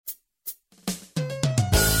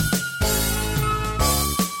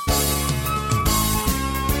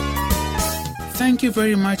Thank you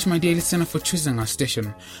very much, my dear listener, for choosing our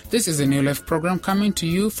station. This is a New Life program coming to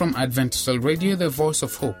you from Adventist Radio, the Voice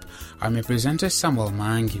of Hope. I'm your presenter, Samuel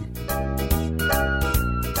Maangi.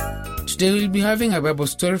 Today we'll be having a Bible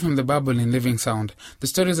story from the Bible in Living Sound. The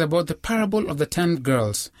story is about the parable of the 10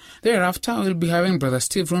 girls. Thereafter, we'll be having Brother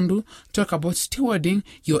Steve Rundu talk about stewarding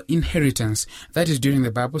your inheritance. That is during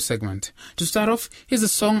the Bible segment. To start off, here's the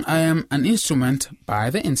song I Am an Instrument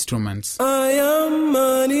by The Instruments. I am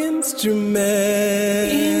an instrument,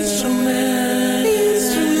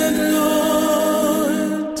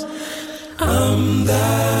 Lord. I'm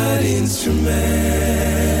that instrument.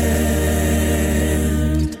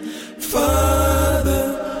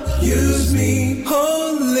 Father, use me.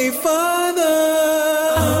 Holy Father,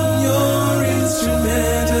 I'm your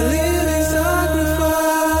instrument, a living sacrifice.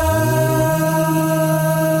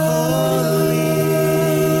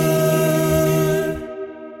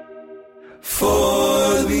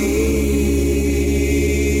 For thee,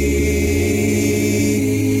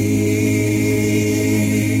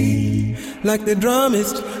 like the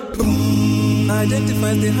drummist, boom,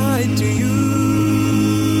 identifies the height to you.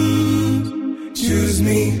 Choose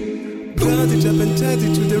me, cut it up and tight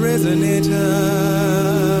it to the resonator.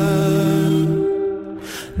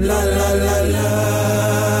 La la la la.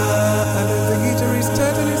 And then the guitar is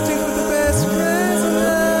tight and it's still for the best resonance.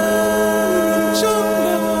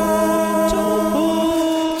 Jumbo,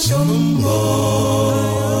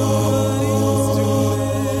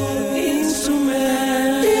 instrument,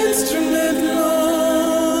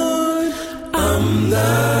 Lord. I'm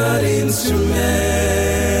that instrument.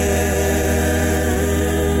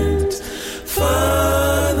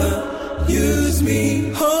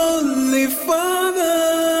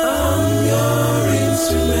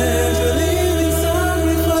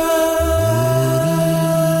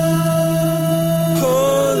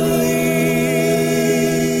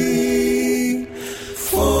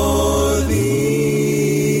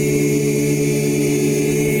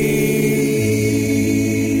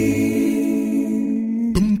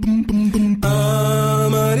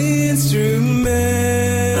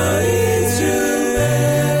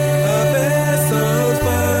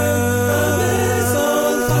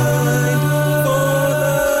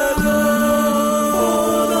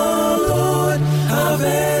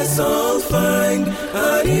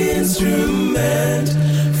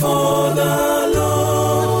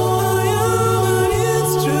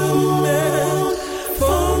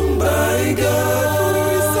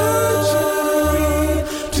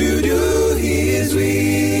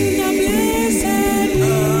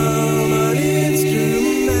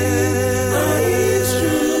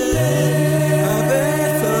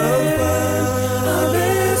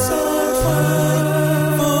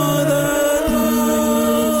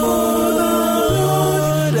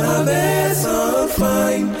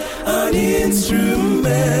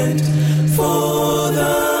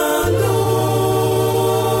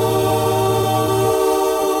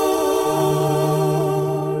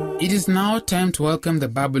 It is now time to welcome the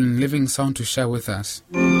Bible in Living Sound to share with us.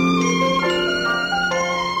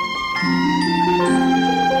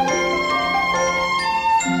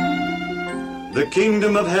 The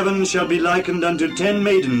kingdom of heaven shall be likened unto 10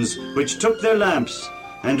 maidens, which took their lamps,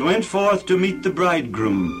 and went forth to meet the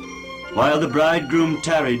bridegroom. While the bridegroom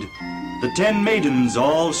tarried, the 10 maidens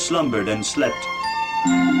all slumbered and slept.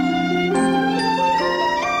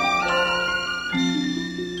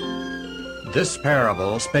 This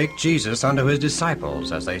parable spake Jesus unto his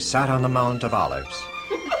disciples as they sat on the Mount of Olives.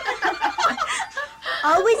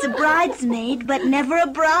 Always a bridesmaid, but never a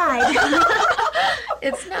bride.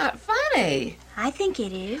 It's not funny. I think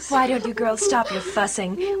it is. Why don't you girls stop your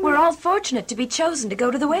fussing? We're all fortunate to be chosen to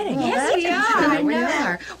go to the wedding. Yes, we are. We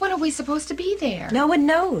are. When are we supposed to be there? No one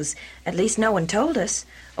knows. At least no one told us.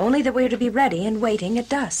 Only that we're to be ready and waiting at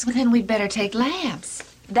dusk. Well, then we'd better take lamps.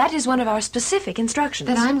 That is one of our specific instructions.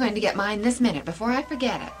 Then I'm going to get mine this minute before I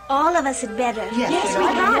forget it. All of us had better. Yes, we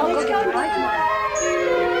had. Let's go.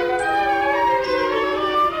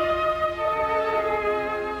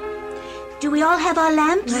 Do we all have our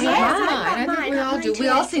lamps? Yes, mine. I think we all do. We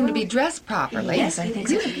all seem to be dressed properly. Yes, I think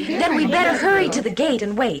so. Then we'd better hurry to the gate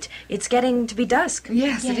and wait. It's getting to be dusk.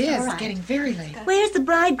 Yes, it is. It's getting very late. Where's the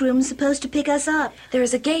bridegroom supposed to pick us up? There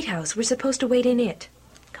is a gatehouse. We're supposed to wait in it.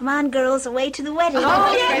 Come on, girls, away to the wedding.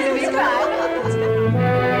 Oh, yes,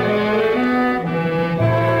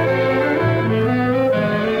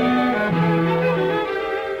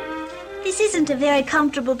 This isn't a very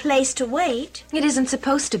comfortable place to wait. It isn't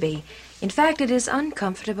supposed to be. In fact, it is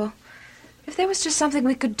uncomfortable. If there was just something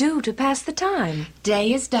we could do to pass the time.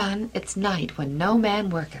 Day is done, it's night when no man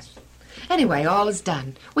worketh. Anyway, all is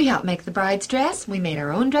done. We helped make the bride's dress, we made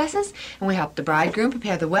our own dresses, and we helped the bridegroom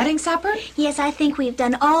prepare the wedding supper. Yes, I think we've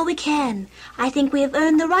done all we can. I think we have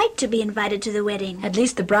earned the right to be invited to the wedding. At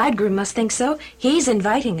least the bridegroom must think so. He's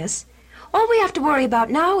inviting us. All we have to worry about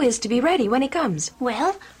now is to be ready when he comes.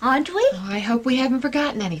 Well, aren't we? Oh, I hope we haven't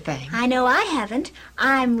forgotten anything. I know I haven't.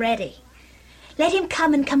 I'm ready. Let him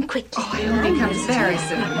come and come quickly. Oh, I hope he comes very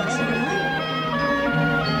soon.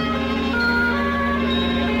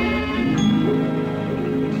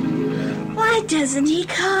 Why doesn't he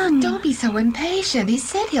come? Don't be so impatient. He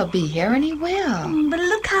said he'll be here, and he will. But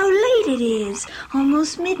look how late it is.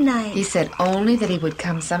 Almost midnight. He said only that he would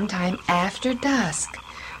come sometime after dusk.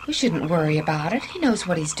 We shouldn't worry about it. He knows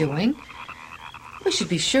what he's doing. We should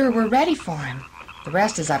be sure we're ready for him. The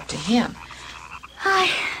rest is up to him.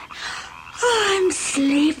 I'm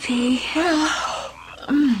sleepy.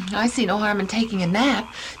 I see no harm in taking a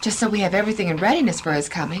nap, just so we have everything in readiness for his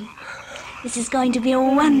coming. This is going to be a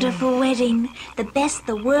wonderful wedding, the best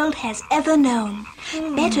the world has ever known.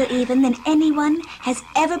 Better even than anyone has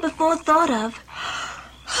ever before thought of.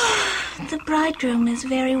 The bridegroom is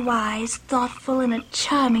very wise, thoughtful, and a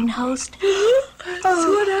charming host. That's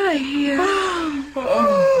what I hear.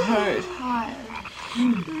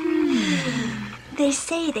 They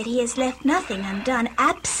say that he has left nothing undone,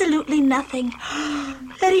 absolutely nothing.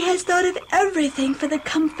 That he has thought of everything for the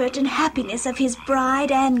comfort and happiness of his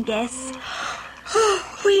bride and guests.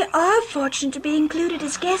 We are fortunate to be included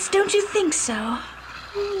as guests, don't you think so?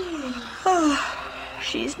 Oh,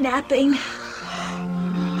 she's napping.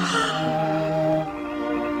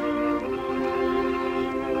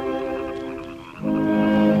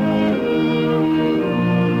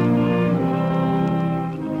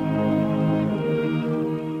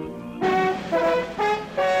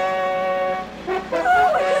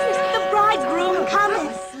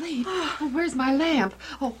 My lamp.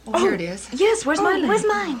 Oh, here it is. Yes, where's my lamp? Where's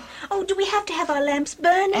mine? Oh, do we have to have our lamps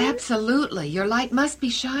burning? Absolutely. Your light must be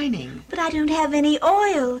shining. But I don't have any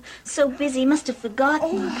oil. So busy, must have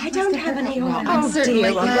forgotten. I don't have any oil. I'm certainly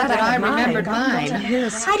dear, glad that I mine. remembered mine.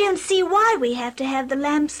 Yes. I don't see why we have to have the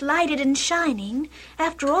lamps lighted and shining.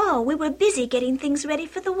 After all, we were busy getting things ready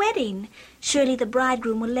for the wedding. Surely the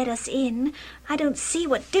bridegroom will let us in. I don't see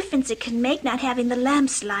what difference it can make not having the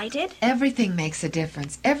lamps lighted. Everything makes a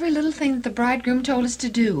difference. Every little thing that the bridegroom told us to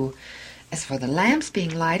do. As for the lamps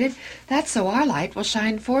being lighted, that's so our light will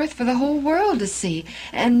shine forth for the whole world to see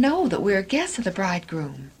and know that we're guests of the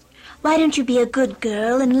bridegroom. Why don't you be a good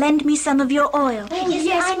girl and lend me some of your oil?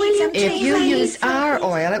 Yes, I need some If too. you use our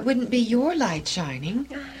oil, it wouldn't be your light shining.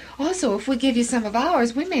 Also, if we give you some of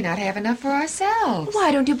ours, we may not have enough for ourselves.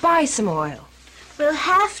 Why don't you buy some oil? We'll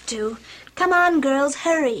have to. Come on, girls,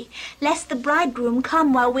 hurry, lest the bridegroom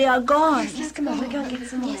come while we are gone. Yes, come on, we're going to get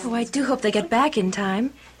some oil. Oh, I do hope they get back in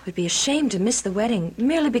time. It would be a shame to miss the wedding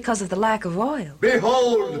merely because of the lack of oil.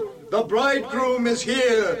 Behold, the bridegroom is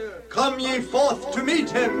here. Come ye forth to meet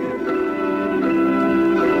him.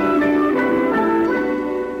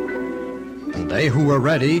 And they who were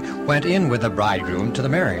ready went in with the bridegroom to the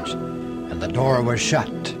marriage, and the door was shut.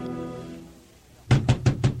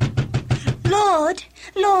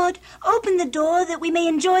 Lord, open the door that we may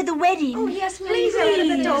enjoy the wedding. Oh, yes, please open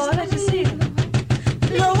the door. Let us in.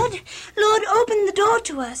 Lord, open the door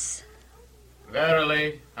to us.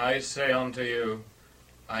 Verily, I say unto you,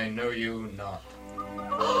 I know you not.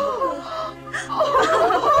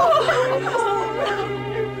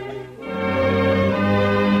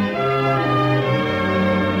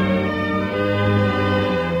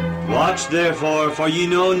 Watch therefore, for ye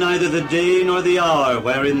know neither the day nor the hour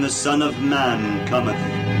wherein the Son of Man cometh.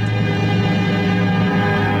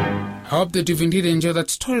 I hope that you've indeed enjoyed that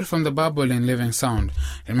story from the Bible in Living Sound.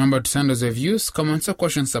 Remember to send us your views, comments, or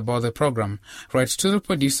questions about the program. Write to the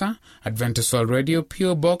producer, Adventist World Radio,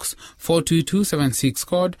 P.O. Box 42276,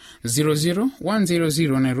 code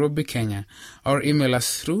 00100, Nairobi, Kenya. Or email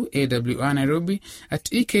us through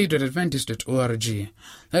awrnairobi@ek.adventist.org.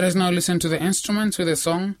 Let us now listen to the instruments with the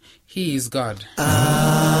song, He is God.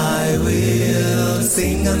 I will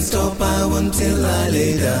sing and stop, I won't till I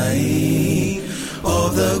lay dying. All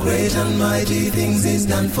the great and mighty things He's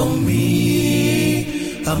done for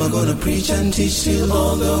me. I'm gonna preach and teach till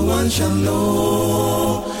all the ones shall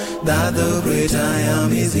know that the great I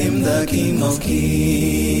am is Him, the King of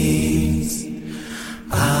Kings.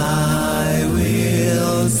 I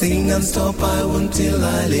will sing and stop, I won't till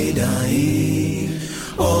I lay dying.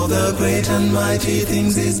 All the great and mighty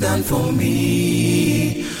things He's done for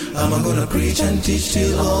me. I'm gonna preach and teach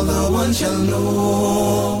till all the ones shall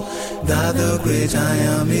know that the great I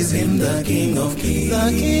am is Him, the King of Kings.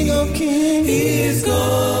 The King of Kings. He is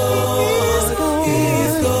God. He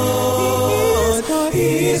is God.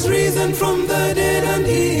 risen from the dead and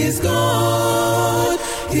he is God.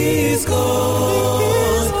 He is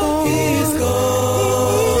God. He is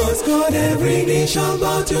God. Every knee shall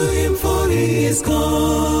bow to him, for he is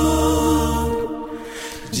God.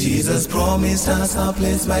 Jesus promised us a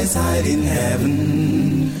place by side in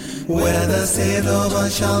heaven, where the saved of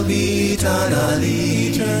us shall be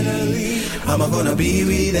eternally. I'm gonna be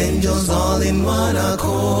with angels all in one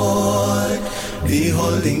accord,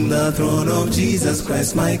 beholding the throne of Jesus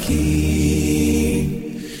Christ my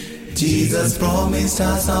King. Jesus promised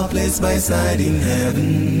us a place by side in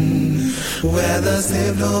heaven, where the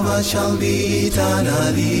saved of us shall be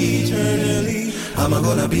eternally. I'm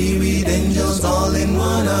gonna be with angels all in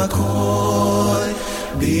one accord,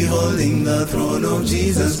 beholding the throne of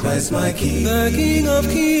Jesus Christ my King. The King of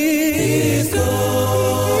Kings is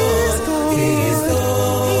God. He is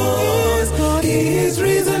God. He is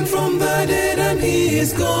risen from the dead and he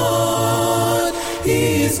is God.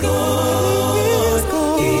 He is God.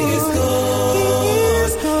 He is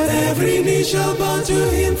God. Every knee shall bow to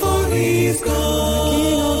him, for he is God.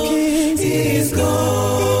 King of Kings. He is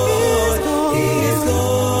God. He is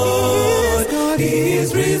God. He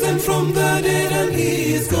is risen from the dead and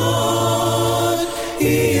he is God.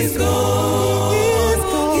 He is God.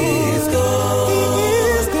 He is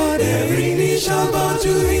God. Every knee shall bow to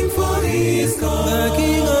him, for he is God. The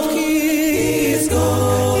King of Kings. He is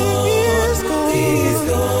God. He is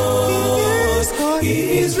God.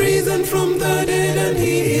 He is risen from the dead and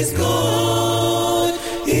he is God.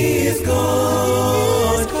 He is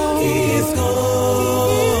God. He is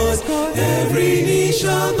God. Every knee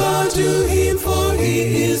shall bow to him, for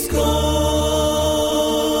he is God.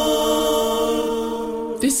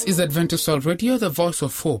 This is Adventist World Radio, the voice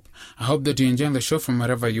of hope. I hope that you're enjoying the show from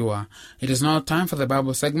wherever you are. It is now time for the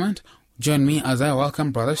Bible segment. Join me as I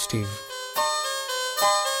welcome Brother Steve.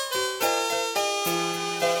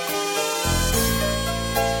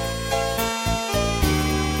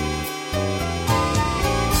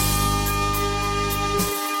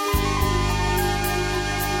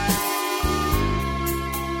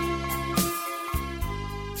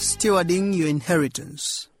 Stewarding your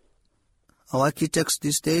inheritance. Our key text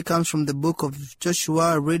this day comes from the book of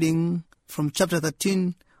Joshua, reading from chapter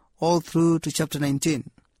 13 all through to chapter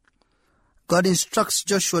 19. God instructs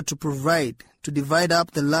Joshua to divide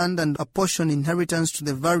up the land and apportion inheritance to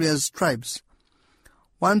the various tribes.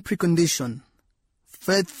 One precondition: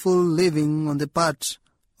 faithful living on the part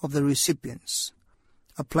of the recipients,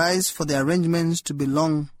 applies for the arrangements to be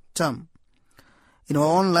long-term. In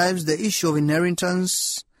our own lives, the issue of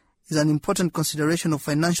inheritance is an important consideration of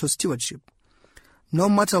financial stewardship. No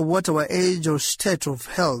matter what our age or state of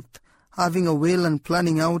health, having a will and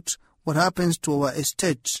planning out what happens to our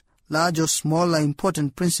estate, large or small, are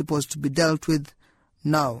important principles to be dealt with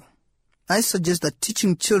now. I suggest that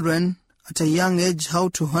teaching children at a young age how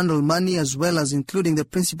to handle money, as well as including the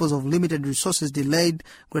principles of limited resources, delayed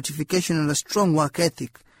gratification, and a strong work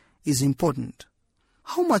ethic, is important.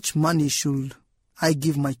 How much money should I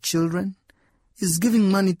give my children? Is giving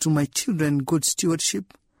money to my children good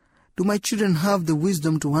stewardship? Do my children have the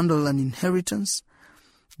wisdom to handle an inheritance?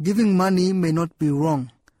 Giving money may not be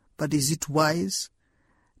wrong, but is it wise?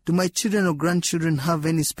 Do my children or grandchildren have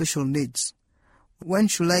any special needs? When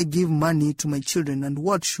should I give money to my children, and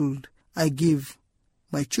what should I give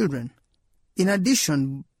my children? In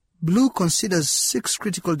addition, Blue considers 6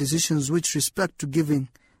 critical decisions with respect to giving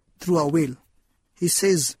through a will. He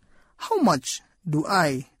says, how much do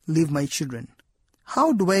I leave my children?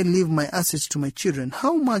 How do I leave my assets to my children?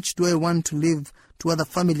 How much do I want to leave to other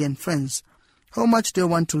family and friends? How much do I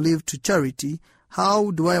want to leave to charity?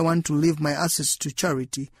 How do I want to leave my assets to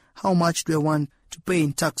charity? How much do I want to pay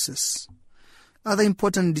in taxes? Other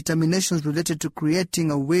important determinations related to creating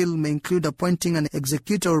a will may include appointing an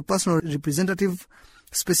executor or personal representative,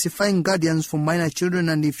 specifying guardians for minor children,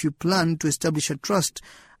 and if you plan to establish a trust,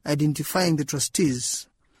 identifying the trustees.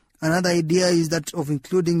 Another idea is that of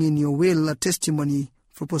including in your will a testimony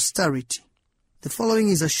for posterity. The following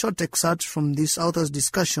is a short excerpt from this author's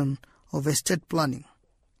discussion of estate planning.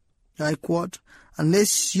 I quote,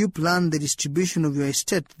 "Unless you plan the distribution of your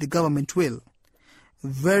estate, the government will.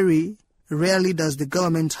 Very rarely does the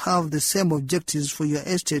government have the same objectives for your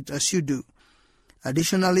estate as you do.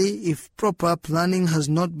 Additionally, if proper planning has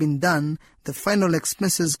not been done, the final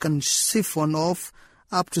expenses can siphon off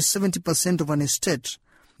up to 70% of an estate.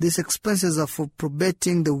 These expenses are for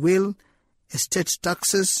probating the will, estate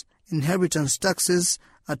taxes, inheritance taxes,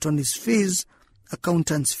 attorney's fees,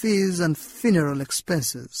 accountant's fees, and funeral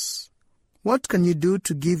expenses." What can you do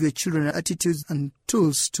to give your children attitudes and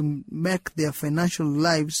tools to make their financial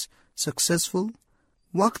lives successful?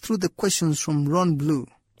 Walk through the questions from Ron Blue.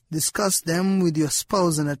 discuss them with your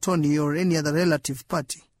spouse and attorney or any other relative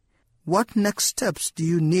party. What next steps do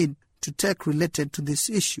you need to take related to this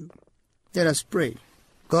issue? Let us pray.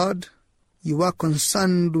 God, you are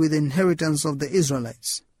concerned with the inheritance of the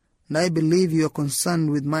Israelites, and I believe you are concerned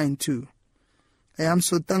with mine too. I am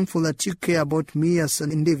so thankful that you care about me as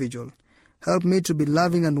an individual. Help me to be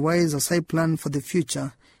loving and wise as I plan for the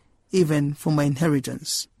future, even for my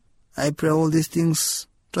inheritance. I pray all these things,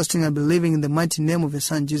 trusting and believing in the mighty name of your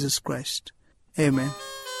Son, Jesus Christ. Amen.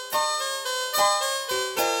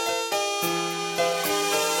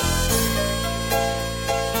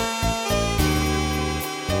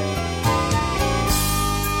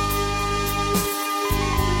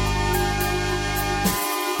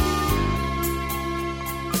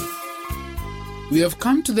 We have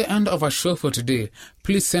come to the end of our show for today.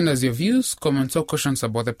 Please send us your views, comments or questions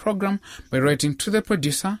about the program by writing to the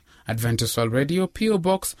producer, Adventist World Radio, P.O.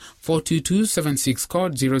 Box 42276,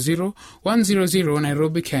 code 00100,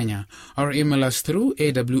 Nairobi, Kenya, or email us through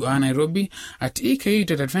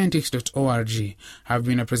awrnairobi@ek.adventist.org. I've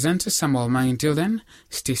been a presenter, Samuel Mang. Until then,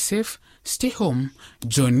 stay safe, stay home.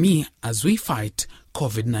 Join me as we fight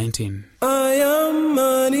COVID-19. I am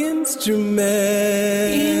an instrument,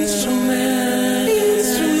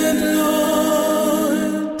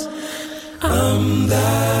 Lord. I'm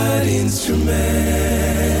that instrument.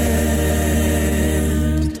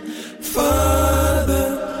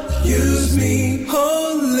 Father, use me,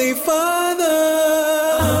 Holy Father.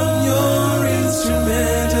 I'm your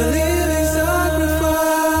instrument, a living sacrifice.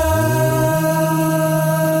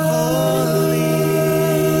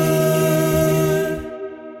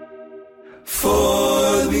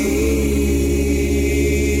 For thee,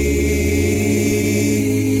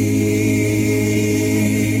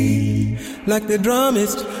 like the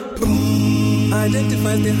drummist, boom,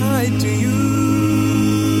 identifies the height to you.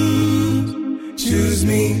 Choose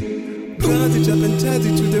me, cut it up and ties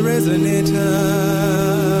it to the resonator.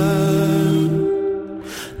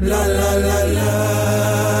 La la la la.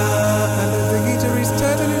 And as the guitarist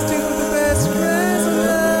tightly sticks with the best resonance.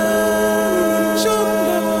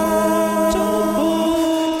 Chombo,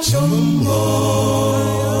 chombo,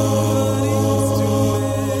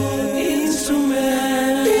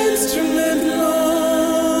 instrument,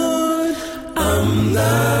 Lord. I'm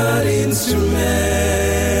that instrument.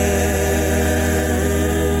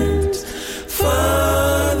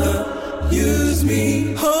 Father, use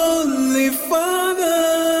me, Holy Father.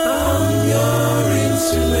 I'm your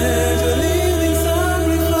instrument, a living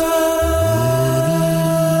sacrifice.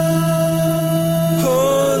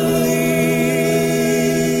 Holy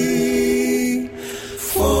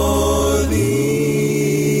for thee.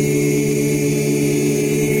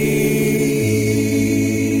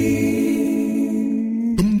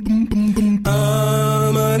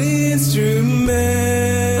 I'm an instrument,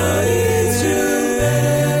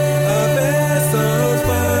 a vessel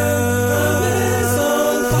fine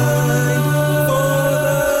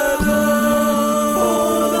for the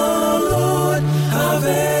Lord, a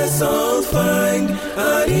vessel fine,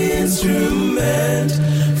 an instrument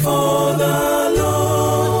for the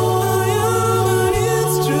Lord. I am an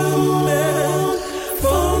instrument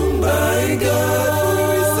formed by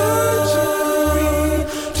God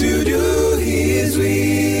to do His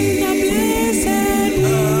will.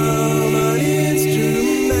 I'm an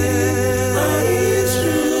instrument, a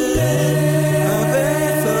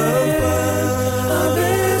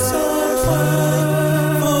vessel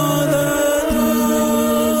fine for the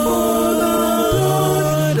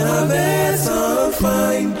Lord, a vessel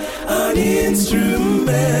fine, an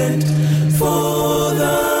instrument for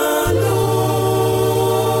the Lord.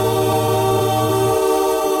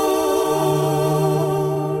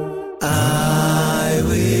 I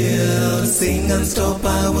will sing and stop,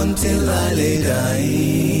 I won't till I lay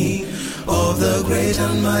dying. Of the great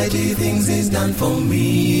and mighty things He's done for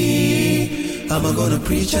me. I'm gonna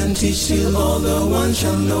preach and teach till all the one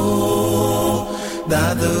shall know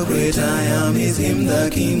that the great I am is Him, the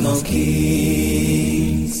King of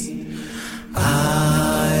Kings.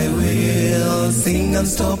 I will sing and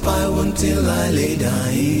stop, I won't till I lay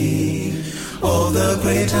dying. All the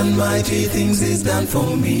great and mighty things He's done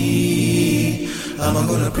for me. I'm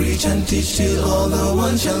gonna preach and teach till all the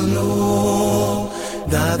one shall know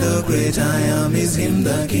that the great I am is Him,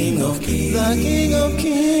 the King of Kings. The King of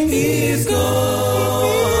Kings. He is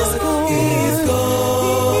God. He is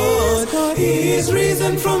God. He is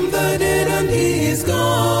risen from the dead and He is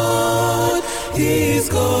God. He is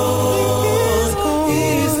God. He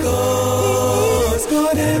is God.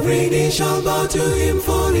 Every knee shall bow to Him,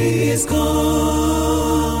 for He is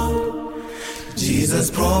God. Jesus Jesus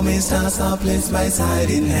promised us a place by side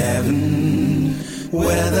in heaven,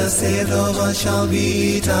 where the saved of us shall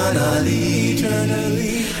be eternally.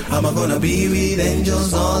 I'm gonna be with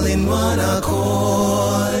angels all in one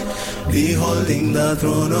accord, beholding the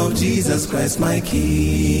throne of Jesus Christ my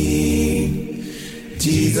King.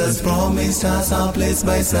 Jesus promised us a place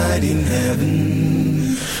by side in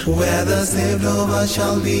heaven, where the saved of us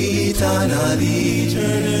shall be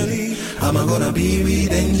eternally. I'm gonna be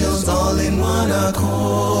with angels all in one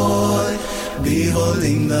accord,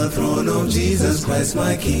 beholding the throne of Jesus Christ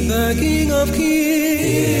my King. The King of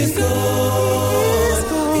Kings is God,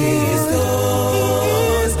 He is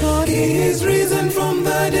God, He is risen from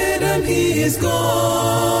the dead and He is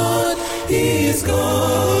God, He is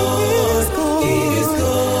God, He is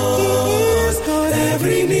God.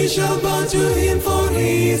 Every knee shall bow to Him, for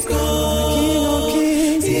He is God, King of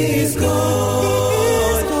Kings, He is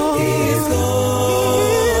God, He is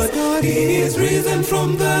God. He is risen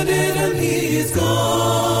from the dead and He is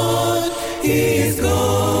God, He is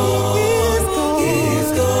God, He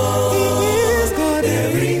is God.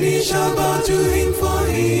 Every knee shall bow to Him, for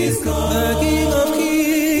He is God. The King of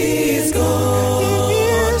Kings is God,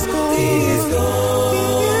 He is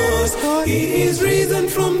God. He is risen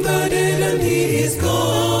from the dead and He is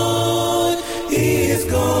God, He is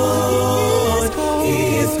God, He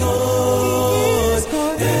is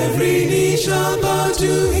God. Every knee shall bow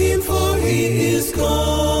to Him, for He is God.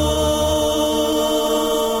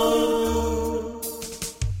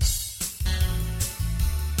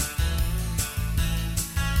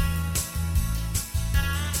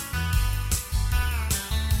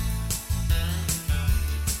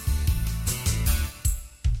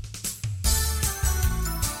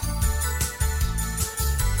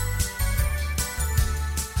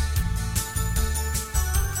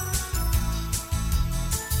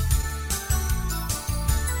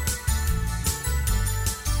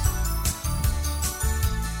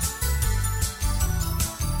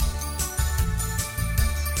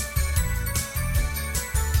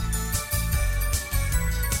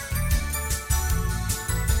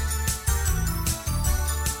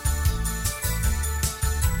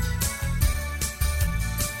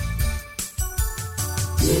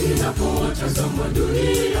 Ninapotazama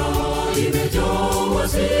dunia imejaa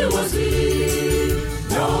wasiwasi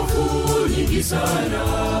na hofu nyingi sana.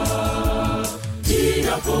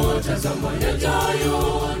 Ninapotazama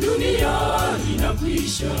yajayo, dunia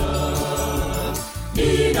inakwisha.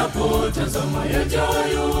 Ninapotazama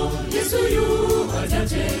yajayo, Yesu yu haja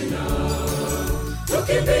tena.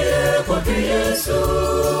 Tukimbie kwake Yesu,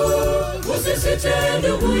 usisite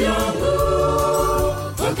ndugu yangu.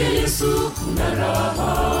 Kwake Yesu kuna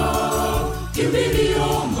raha,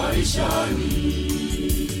 kimbilio maishani.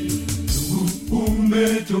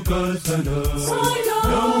 Umechoka sana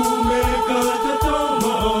na umekata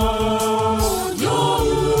tamaa,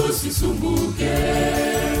 njoo usisumbuke,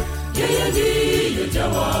 yeye ndiye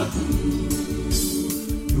jawabu.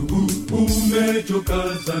 Umechoka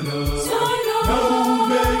sana na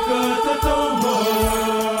umekata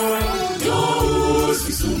tamaa, njoo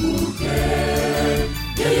usisumbuke,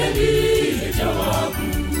 yeye ndiye jawabu.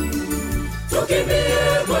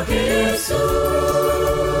 Tukimbie kwake Yesu.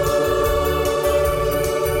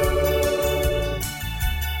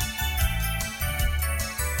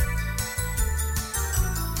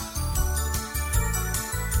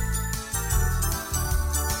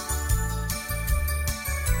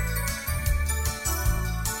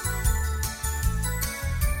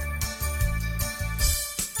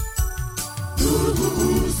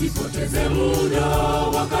 Usipoteze muda,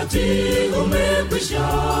 wakati umekwisha.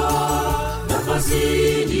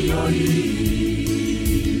 Nafasi ndiyo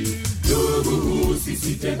hii. Ndugu,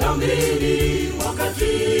 usisite dhambini, wakati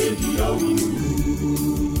ndiyo huu.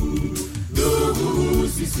 Ndugu,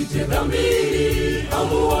 usisite dhambini,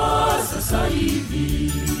 amua sasa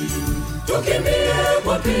hivi. Tukimbie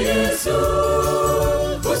kwake Yesu,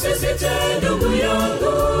 usisite ndugu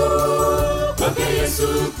yangu. Kwake Yesu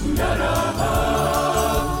kuna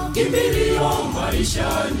raha, kimbilio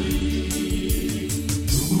maishani.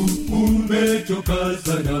 Umechoka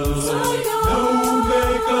sana na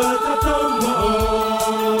umekata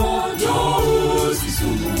tamaa, njoo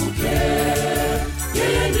usisumbuke,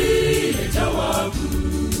 yeye ndiye jawabu.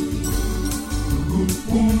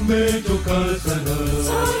 Umechoka sana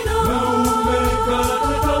na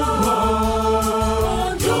umekata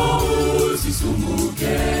tamaa, njoo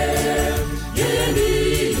usisumbuke, yeye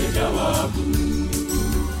ndiye jawabu.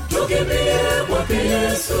 Tukimbie kwake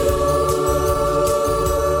Yesu.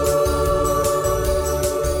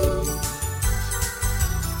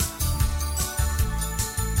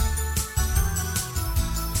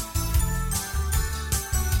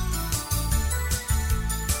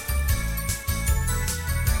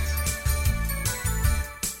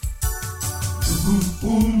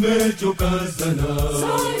 Umechoka sana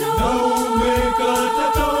na umekata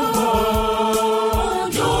tamaa,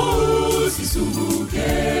 njoo usisumbuke,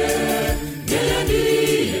 yeye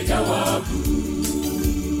ndiye jawabu.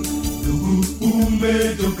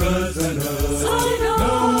 Umechoka sana na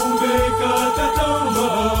umekata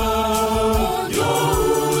tamaa,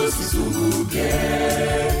 njoo usisumbuke,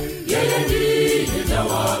 yeye ndiye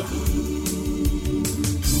jawabu.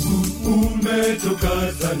 Umechoka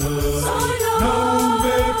sana na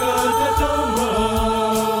umekata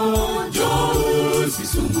tamaa, njoo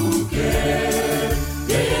usisumbuke,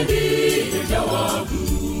 yeye ndiye jawabu.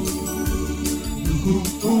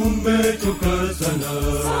 Umechoka sana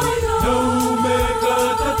na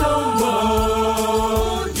umekata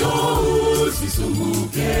tamaa, njoo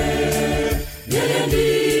usisumbuke, yeye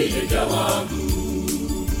ndiye jawabu.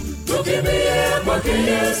 Tukimbie kwake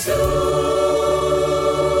Yesu.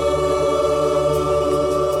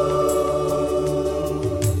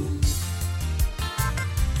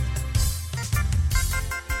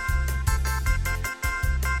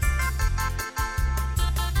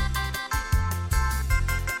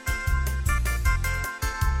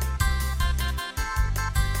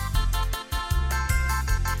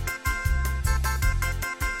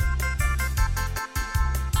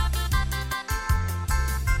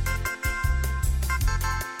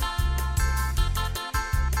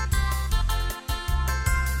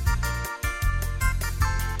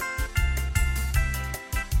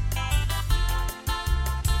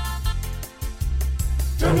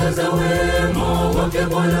 Tangaza wema wake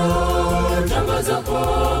Bwana, tangaza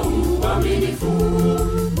kwa uaminifu,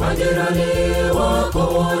 majirani wako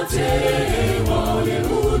wote waone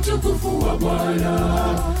utukufu wa Bwana.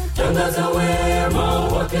 Tangaza wema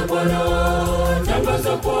wake Bwana,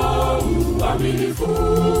 tangaza kwa uaminifu,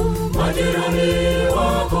 majirani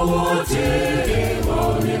wako wote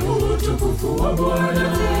waone utukufu wa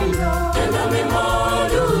Bwana. Tenda mema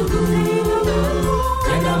ndugu,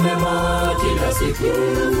 tenda mema kila siku,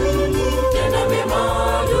 tenda mema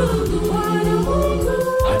ndugu,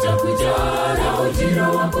 atakuja na ujira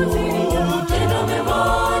wako. Tenda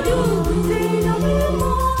mema ndugu,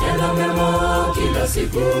 tenda mema kila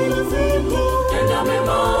siku, tenda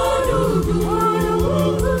mema ndugu,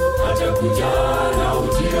 atakuja na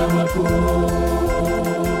ujira wako.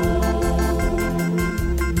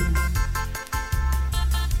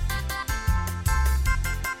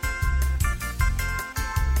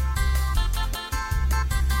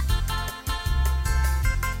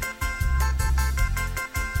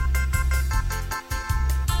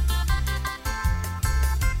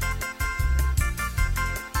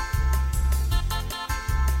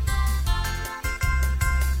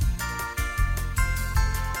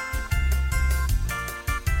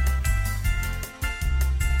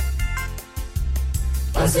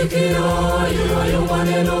 Asikiaye hayo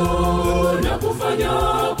maneno na kufanya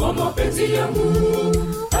kwa mapenzi yangu,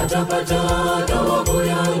 atapata thawabu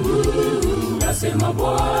yangu, asema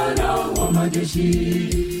Bwana wa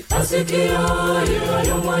majeshi. Asikiaye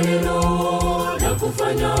hayo maneno na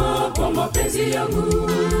kufanya kwa mapenzi yangu,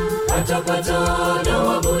 atapata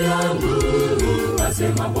thawabu yangu,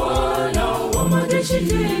 asema Bwana wa majeshi.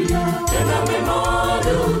 Tenda mema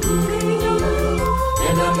ndugu,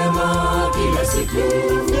 tenda mema kila siku,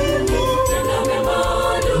 tenda mema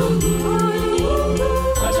ndugu,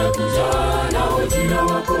 atakuja na ujira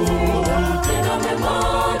wako. Tenda mema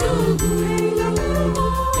ndugu,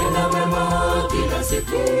 tenda mema kila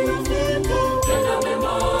siku,